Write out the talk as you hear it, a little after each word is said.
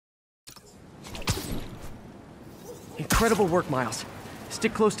Incredible work, Miles.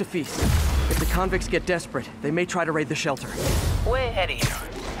 Stick close to Feast. If the convicts get desperate, they may try to raid the shelter. Way ahead of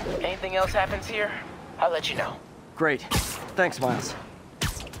you. Anything else happens here, I'll let you know. Great. Thanks, Miles.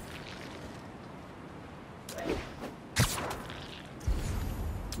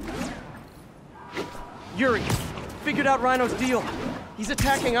 Yuri, figured out Rhino's deal. He's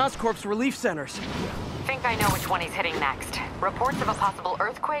attacking Oscorp's relief centers. Think I know which one he's hitting next. Reports of a possible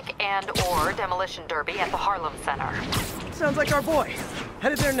earthquake and/or demolition derby at the Harlem Center. Sounds like our boy.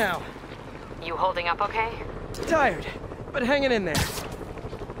 Headed there now. You holding up okay? Tired, but hanging in there.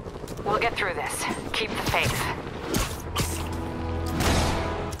 We'll get through this. Keep the faith.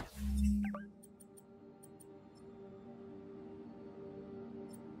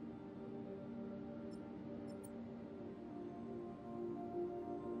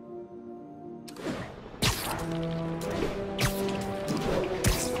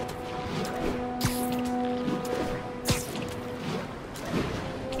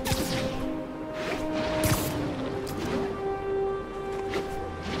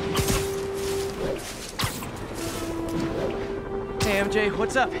 Hey, MJ,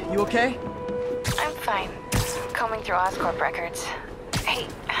 what's up? You okay? I'm fine. Combing through Oscorp records. Hey,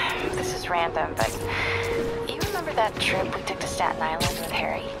 this is random, but you remember that trip we took to Staten Island with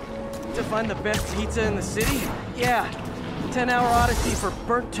Harry? To find the best pizza in the city? Yeah. 10-hour odyssey for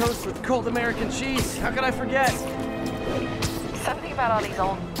burnt toast with cold American cheese. How could I forget? Something about all these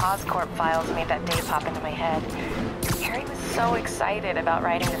old Oscorp files made that day pop into my head. Harry was so excited about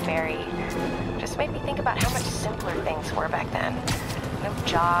riding the ferry. Just made me think about how much simpler things were back then. No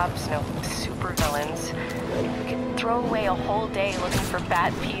jobs, no supervillains. We could throw away a whole day looking for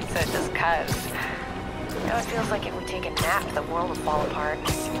bad pizza just 'cause. Now it feels like if we take a nap, the world will fall apart.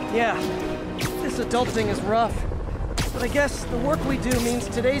 Yeah. This adult thing is rough. But I guess the work we do means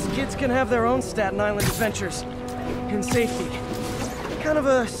today's kids can have their own Staten Island adventures. In safety. Kind of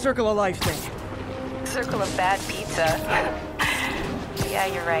a circle of life thing. Circle of bad pizza. Yeah,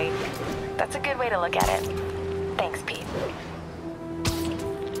 you're right. That's a good way to look at it. Thanks, Pete.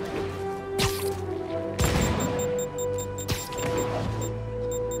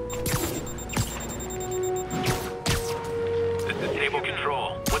 This is Table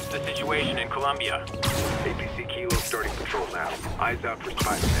Control. What's the situation in Colombia? APC Kilo starting patrol now. Eyes out for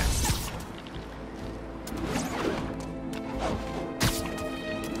spy scan.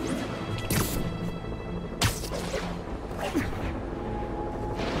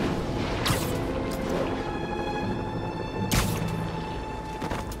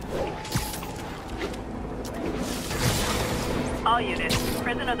 All units,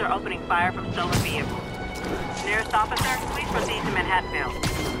 prisoners are opening fire from stolen vehicles. Nearest officer, please proceed to Manhattanville.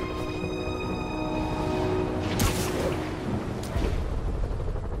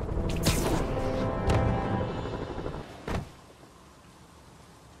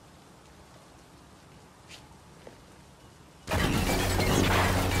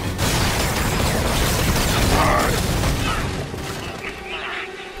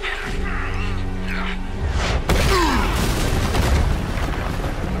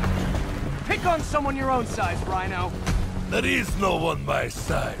 Someone your own size, Rhino. There is no one my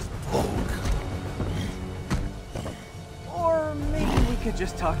size, Pogue. Or maybe we could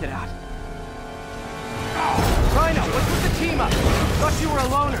just talk it out. Rhino, what's with the team up? Thought you were a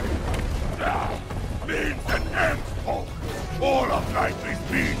loner. Means and ends, Pogue. All of life is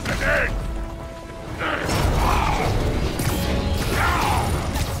means and ends.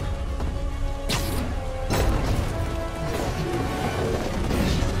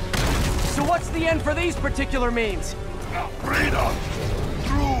 So what's the end for these particular means? Freedom!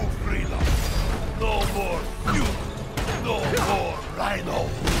 True freedom! No more feud! No more Rhino!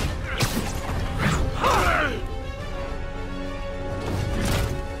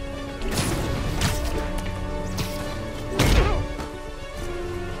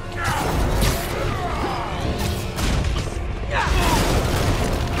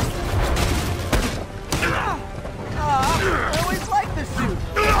 I always liked this suit.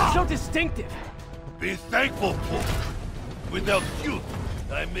 So distinctive. Be thankful, Poke. Without you,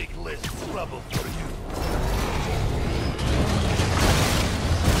 I make less trouble for you.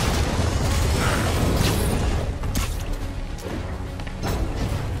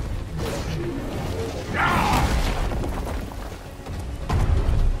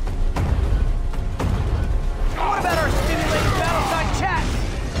 What about our stimulated battleside chat?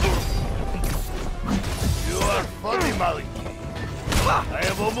 You are funny, Maliki. I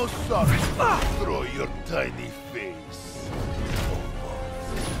am almost sorry to destroy your tiny face.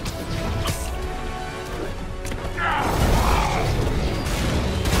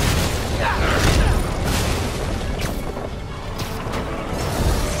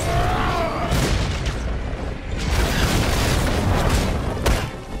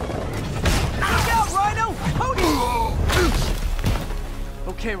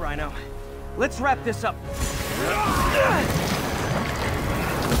 Okay, Rhino. Let's wrap this up.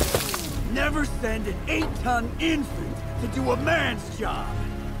 Never send an 8-ton infant to do a man's job.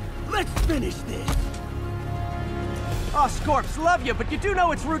 Let's finish this. Oh, Scorps, love you, but you do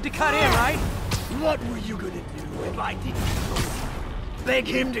know it's rude to cut in, right? What were you gonna do if I didn't beg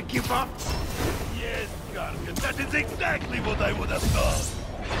him to give up? Yes, Gargan, that is exactly what I would have done.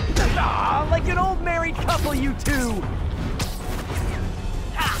 Ah, like an old married couple, you two!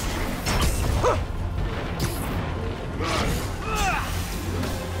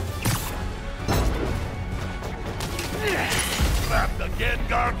 Trapped again,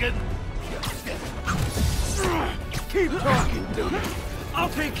 Gargan? Keep talking, dude. I'll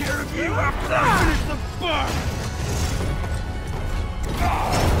take care of you after I finish the bar.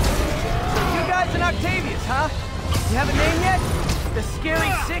 You guys in Octavius, huh? You have a name yet? The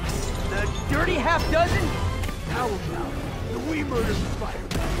Scary Six? The Dirty Half Dozen? How about the we murdered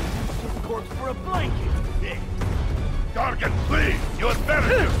Spider-Man his corpse for a blanket? Yeah. Gargan, please, you embarrass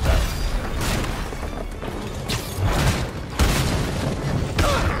yourself.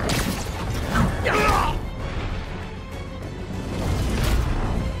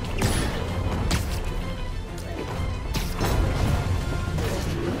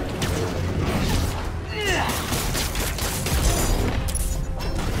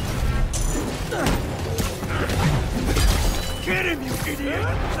 Get him, you idiot!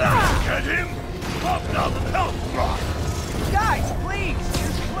 Get him? Pop down the health rock! Guys, please!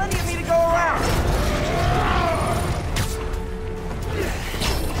 There's plenty of me to go around!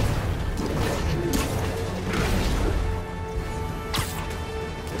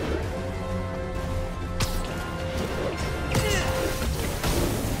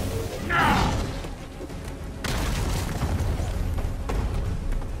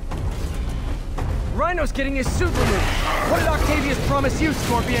 Rhino's getting his suit removed. What did Octavius promise you,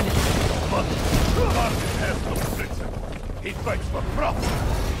 Scorpion? But Gargan has no principle. He fights for profit.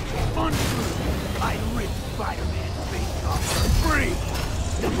 Untrue. I ripped Spider-Man's face off for free.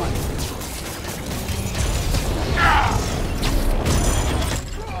 The money.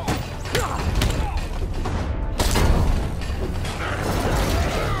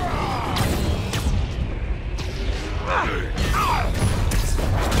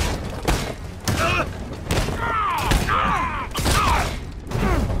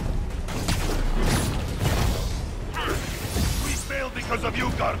 Because of you,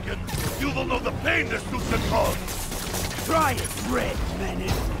 Gargan, you will know the pain this suit can cause. Try it, Red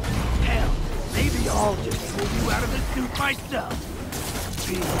Menace. Hell, maybe I'll just pull you out of the suit myself.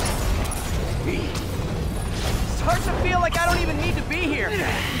 Starts to feel like I don't even need to be here. You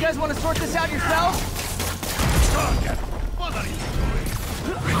guys want to sort this out yourselves? Gargan, what are you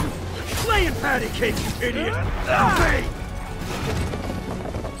doing? Playing patty cake, you idiot! Obey!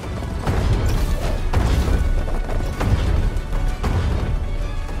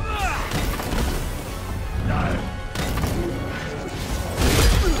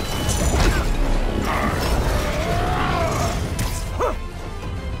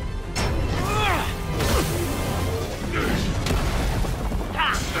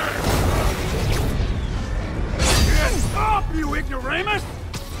 Stop, you ignoramus!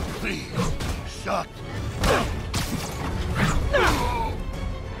 Please, shut up.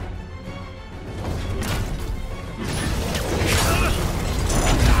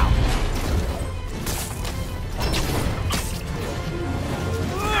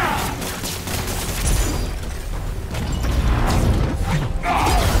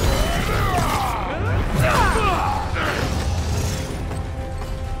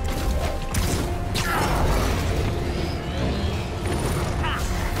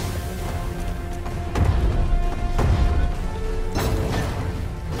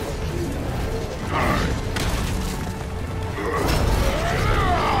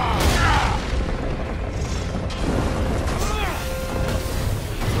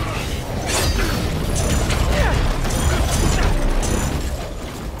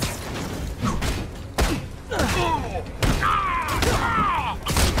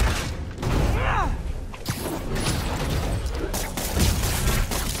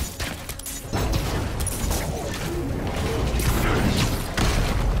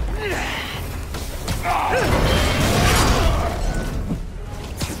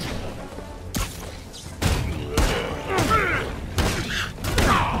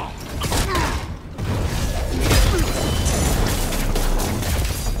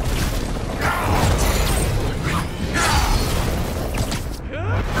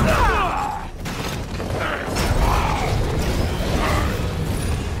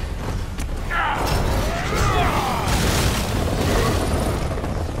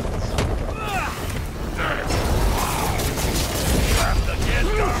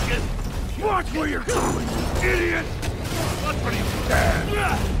 idiot! That's what you stand!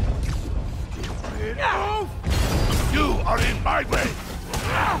 Get off! You are in my way!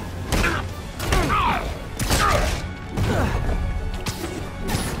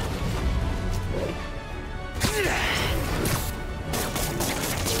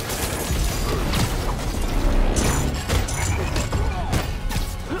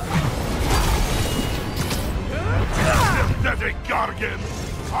 Pathetic Gargan!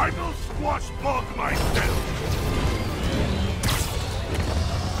 I will squash Bog myself!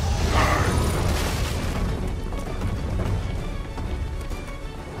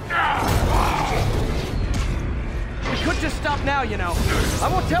 We could just stop now, you know. I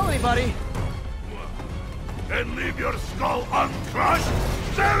won't tell anybody. And leave your skull uncrushed?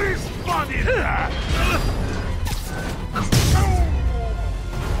 There is fun in that!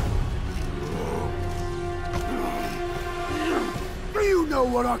 Do you know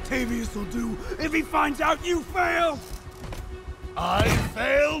what Octavius will do if he finds out you failed? I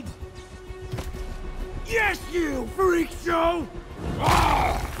failed? Yes, you freak show!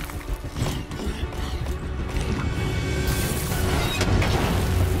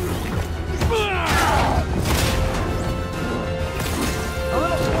 A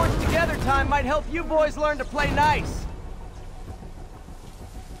little forced together time might help you boys learn to play nice.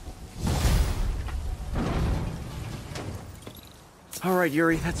 All right,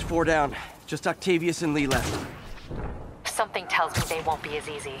 Yuri, that's 4 down. Just Octavius and Lee left. Something tells me they won't be as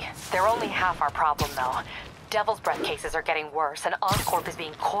easy. They're only half our problem, though. Devil's Breath cases are getting worse, and Oscorp is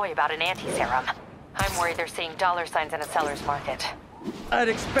being coy about an anti-serum. I'm worried they're seeing dollar signs in a seller's market. I'd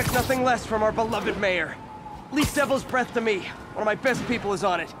expect nothing less from our beloved mayor. Leave Devil's Breath to me. One of my best people is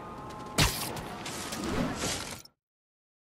on it.